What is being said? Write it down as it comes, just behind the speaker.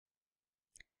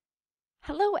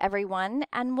Hello everyone,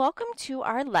 and welcome to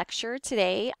our lecture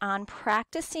today on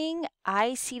practicing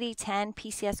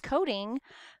ICD-10-PCS coding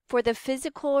for the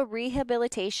Physical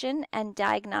Rehabilitation and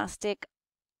Diagnostic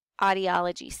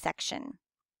Audiology section.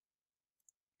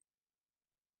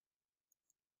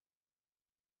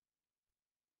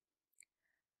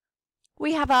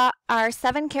 We have our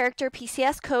 7-character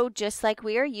PCS code just like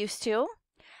we are used to.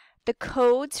 The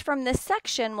codes from this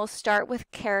section will start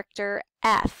with character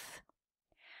F.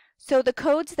 So the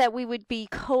codes that we would be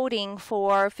coding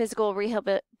for physical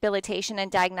rehabilitation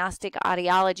and diagnostic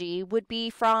audiology would be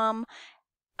from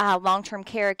long-term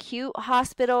care acute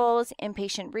hospitals,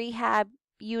 inpatient rehab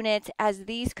units, as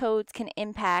these codes can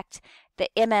impact the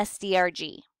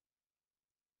MSDRG.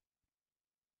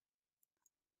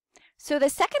 So the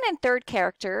second and third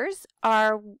characters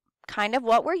are kind of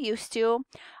what we're used to.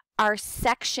 Our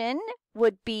section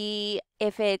would be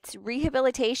if it's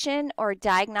rehabilitation or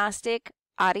diagnostic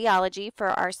audiology for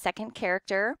our second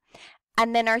character.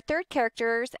 And then our third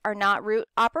characters are not root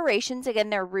operations.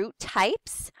 Again, they're root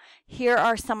types. Here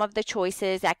are some of the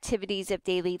choices: activities of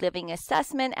daily living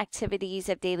assessment, activities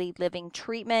of daily living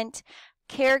treatment,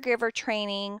 caregiver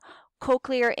training,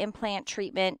 cochlear implant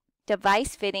treatment,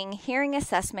 device fitting, hearing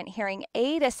assessment, hearing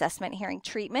aid assessment, hearing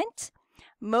treatment,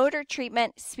 motor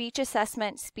treatment, speech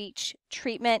assessment, speech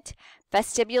treatment,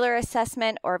 vestibular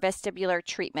assessment, or vestibular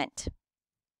treatment.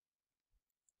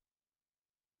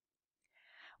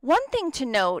 One thing to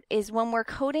note is when we're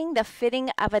coding the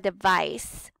fitting of a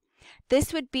device,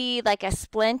 this would be like a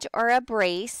splint or a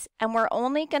brace, and we're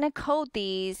only going to code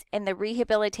these in the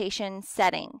rehabilitation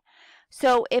setting.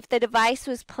 So if the device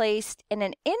was placed in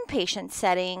an inpatient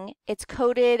setting, it's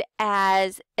coded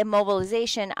as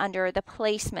immobilization under the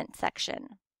placement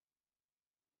section.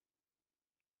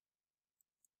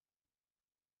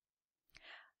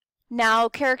 Now,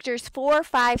 characters 4,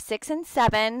 5, 6, and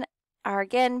 7 are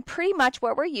again pretty much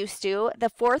what we're used to. The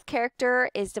fourth character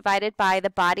is divided by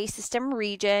the body system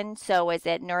region. So is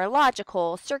it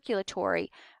neurological,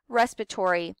 circulatory,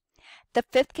 respiratory? The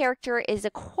fifth character is a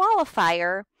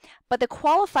qualifier, but the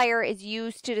qualifier is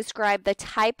used to describe the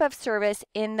type of service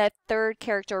in the third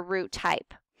character root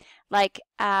type, like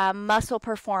muscle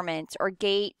performance or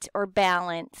gait or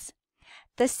balance.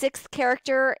 The sixth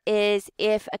character is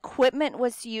if equipment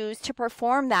was used to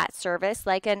perform that service,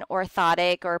 like an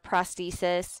orthotic or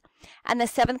prosthesis. And the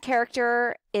seventh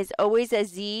character is always a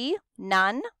Z,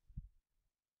 none.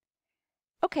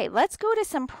 Okay, let's go to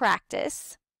some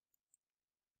practice.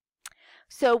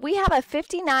 So we have a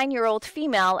 59-year-old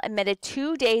female admitted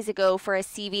 2 days ago for a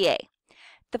CVA.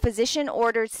 The physician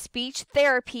ordered speech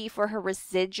therapy for her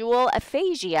residual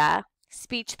aphasia.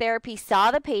 Speech therapy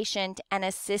saw the patient and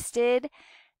assisted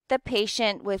the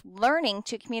patient with learning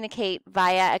to communicate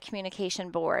via a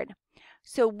communication board.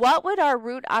 So what would our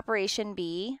root operation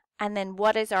be, and then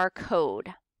what is our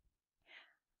code?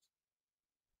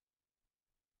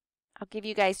 I'll give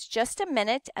you guys just a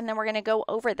minute, and then we're going to go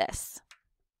over this.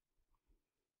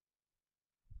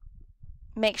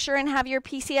 Make sure and have your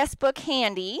PCS book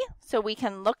handy so we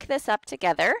can look this up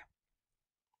together.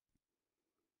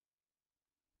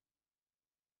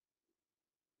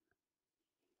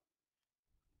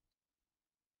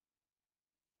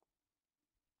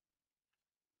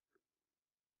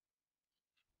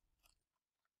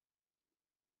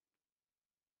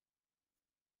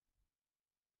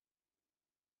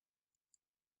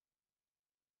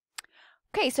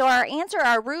 Okay, so our answer,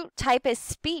 our root type is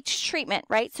speech treatment,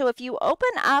 right? So if you open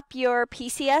up your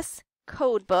PCS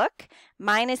code book,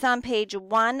 mine is on page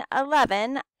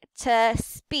 111 to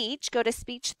speech, go to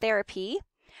speech therapy.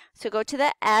 So go to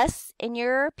the S in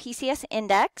your PCS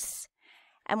index,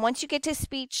 and once you get to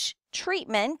speech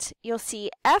treatment, you'll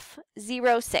see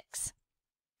F06.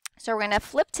 So we're going to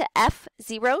flip to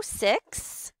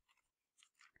F06,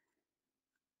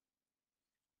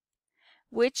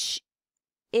 which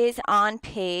is on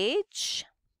page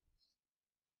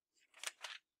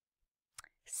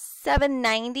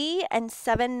 790 and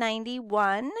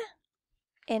 791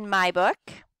 in my book.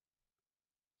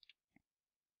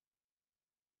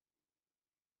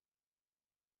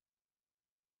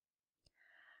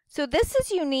 So this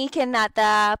is unique in that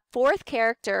the fourth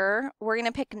character, we're going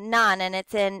to pick none, and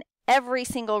it's in every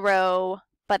single row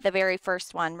but the very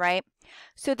first one, right?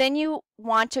 So then you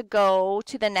want to go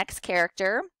to the next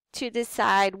character to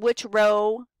decide which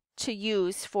row to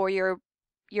use for your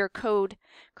code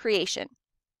creation.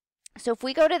 So if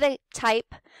we go to the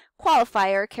type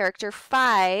qualifier, character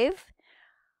 5,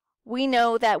 we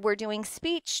know that we're doing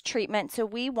speech treatment, so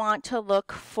we want to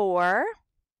look for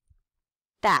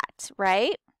that,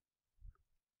 right?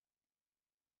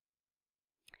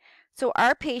 So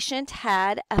our patient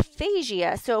had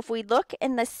aphasia. So if we look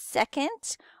in the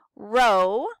second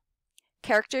row,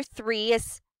 character 3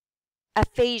 is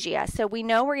aphasia. So we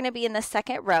know we're going to be in the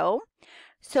second row.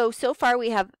 So far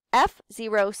we have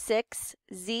F0, 6,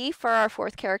 Z for our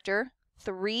fourth character,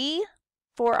 3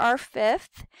 for our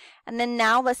fifth, and then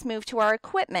now let's move to our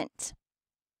equipment.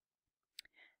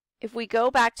 If we go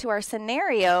back to our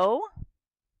scenario,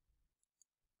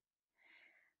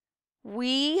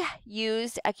 we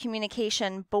used a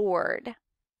communication board.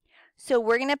 So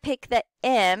we're going to pick the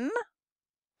M,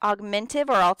 augmentative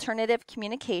or alternative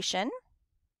communication,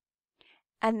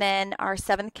 and then our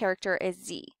seventh character is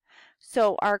Z.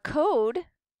 So our code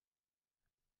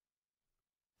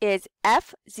is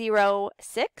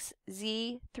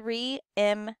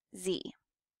F06Z3MZ.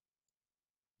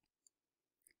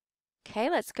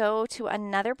 Okay, let's go to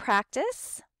another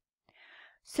practice.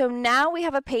 So now we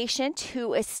have a patient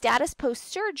who is status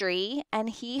post-surgery, and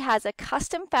he has a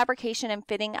custom fabrication and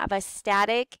fitting of a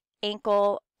static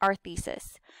ankle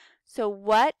arthrosis. So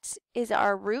what is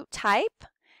our root type,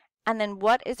 and then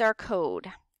what is our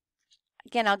code?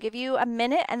 Again, I'll give you a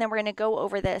minute, and then we're going to go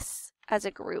over this as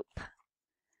a group.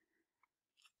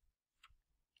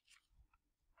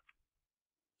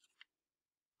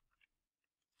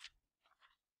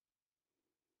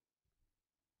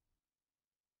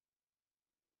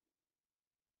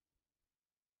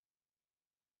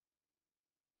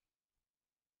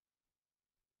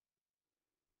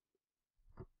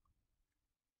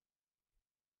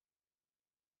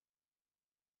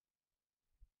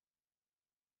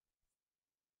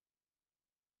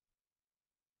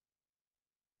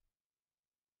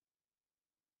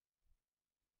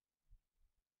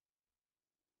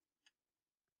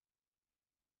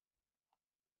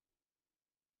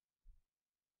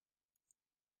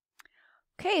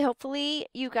 Okay, hopefully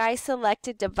you guys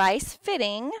selected device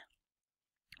fitting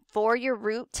for your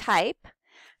root type.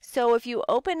 So if you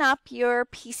open up your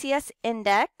PCS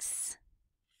index,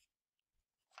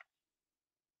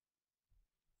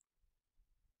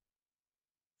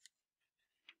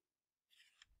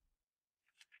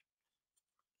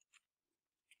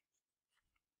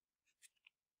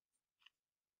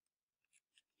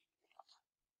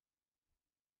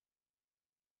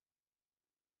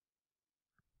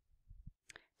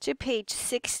 to page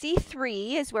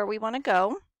 63 is where we want to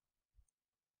go,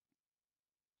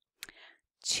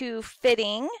 to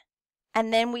fitting,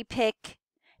 and then we pick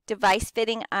device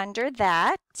fitting under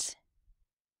that.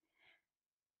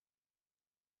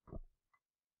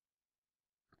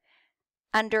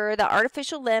 Under the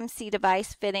artificial limb, see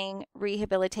device fitting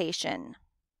rehabilitation.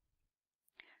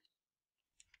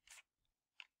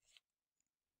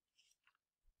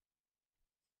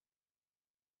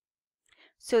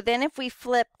 So then if we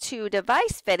flip to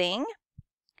device fitting,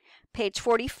 page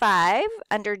 45,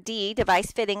 under D,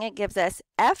 device fitting, it gives us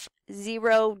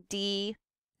F0DZ.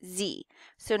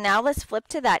 So now let's flip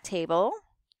to that table,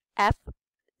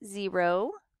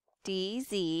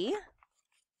 F0DZ.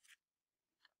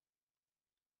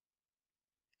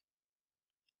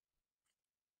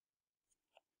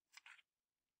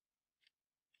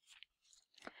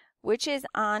 Which is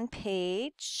on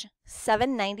page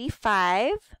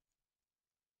 795.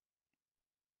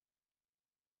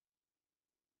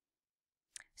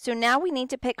 So now we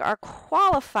need to pick our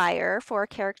qualifier for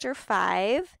character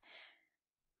 5.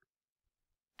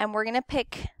 And we're going to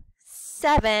pick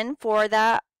 7 for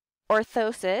the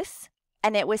orthosis.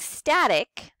 And it was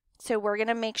static. So we're going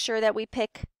to make sure that we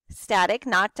pick static,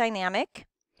 not dynamic.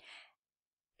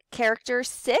 Character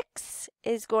 6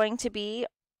 is going to be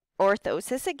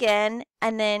orthosis again.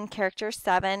 And then character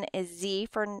 7 is Z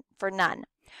for none.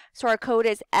 So our code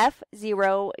is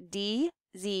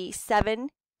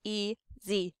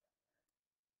F0DZ7EZ.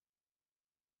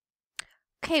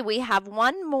 Okay, we have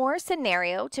one more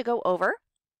scenario to go over.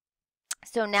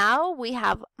 So now we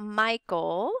have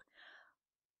Michael,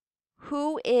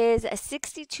 who is a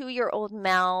 62-year-old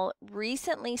male,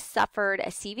 recently suffered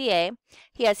a CVA.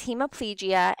 He has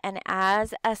hemiplegia, and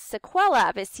as a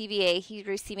sequela of his CVA, he's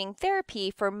receiving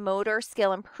therapy for motor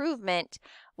skill improvement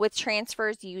with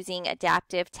transfers using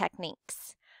adaptive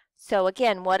techniques. So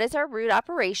again, what is our root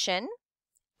operation,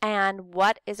 and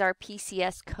what is our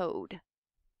PCS code?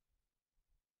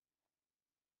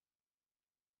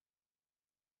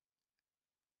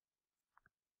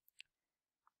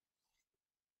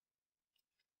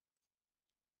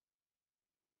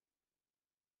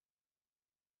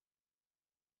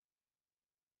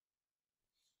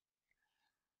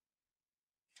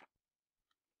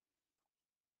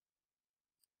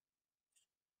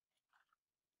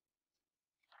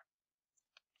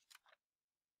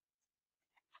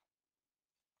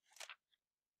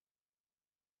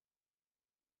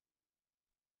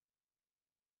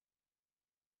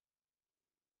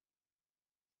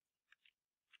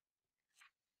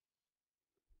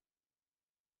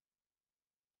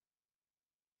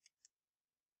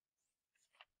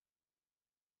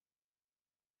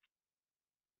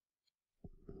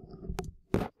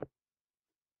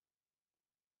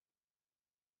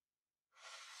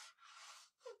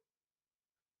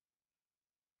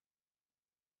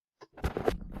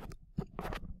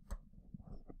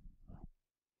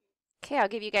 Okay, I'll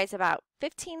give you guys about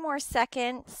 15 more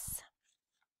seconds.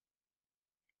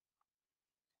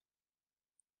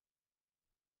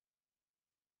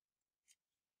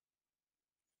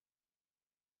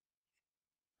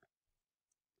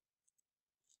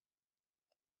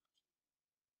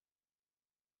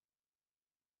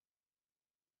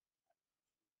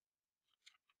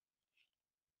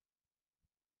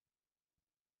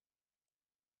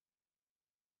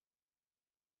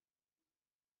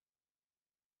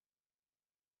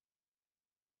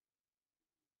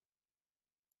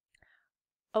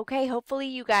 Okay, hopefully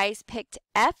you guys picked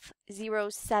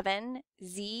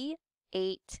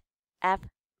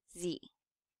F07Z8FZ.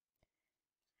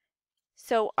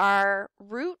 So our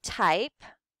root type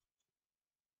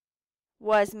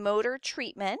was motor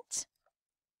treatment.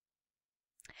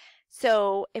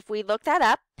 So if we look that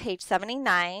up, page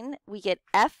 79, we get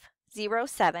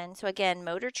F07. So again,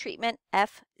 motor treatment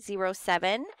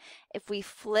F07. If we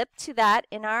flip to that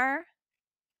in our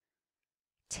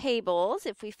tables,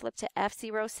 if we flip to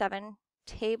F07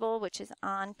 table, which is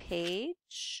on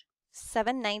page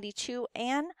 792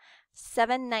 and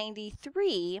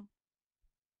 793,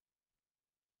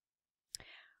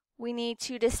 we need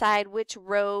to decide which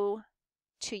row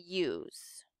to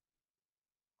use.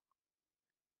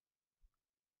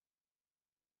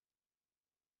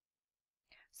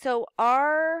 So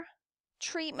our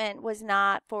treatment was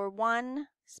not for one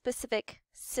specific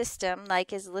system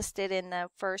like is listed in the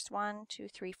first 1, 2,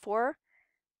 3, 4,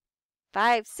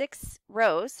 5, 6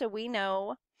 rows. So we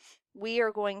know we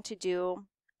are going to do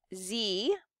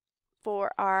Z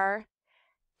for our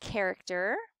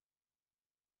character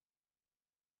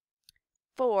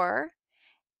 4,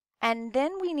 and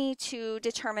then we need to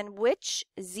determine which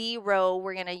Z row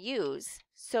we're going to use.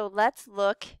 So let's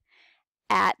look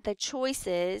at the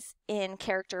choices in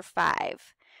character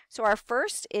 5. So our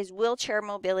first is wheelchair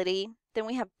mobility, then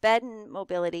we have bed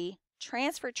mobility,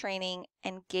 transfer training,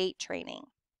 and gait training.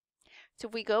 So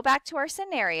if we go back to our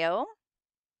scenario,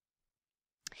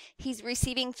 he's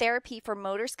receiving therapy for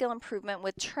motor skill improvement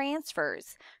with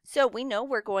transfers. So we know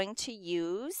we're going to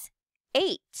use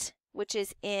 8, which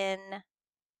is in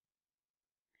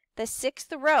the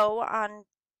 6th row on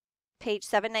page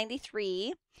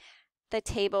 793, the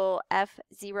table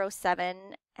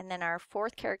F07, and then our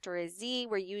 4th character is Z.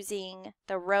 We're using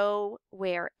the row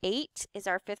where 8 is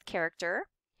our 5th character.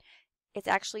 It's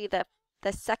actually the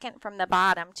second from the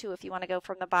bottom, too, if you want to go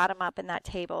from the bottom up in that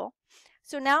table.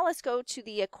 So now let's go to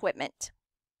the equipment.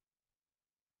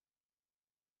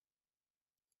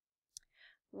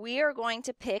 We are going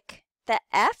to pick the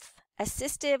F,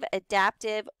 assistive,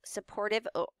 adaptive, supportive,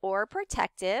 or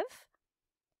protective.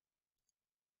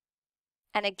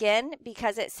 And again,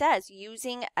 because it says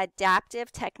using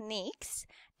adaptive techniques,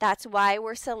 that's why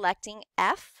we're selecting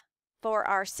F for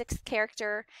our 6th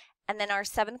character, and then our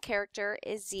 7th character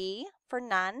is Z for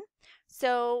none.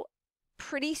 So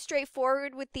pretty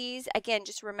straightforward with these. Again,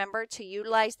 just remember to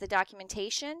utilize the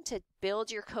documentation to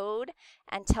build your code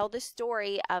and tell the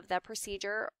story of the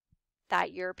procedure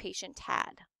that your patient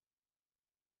had.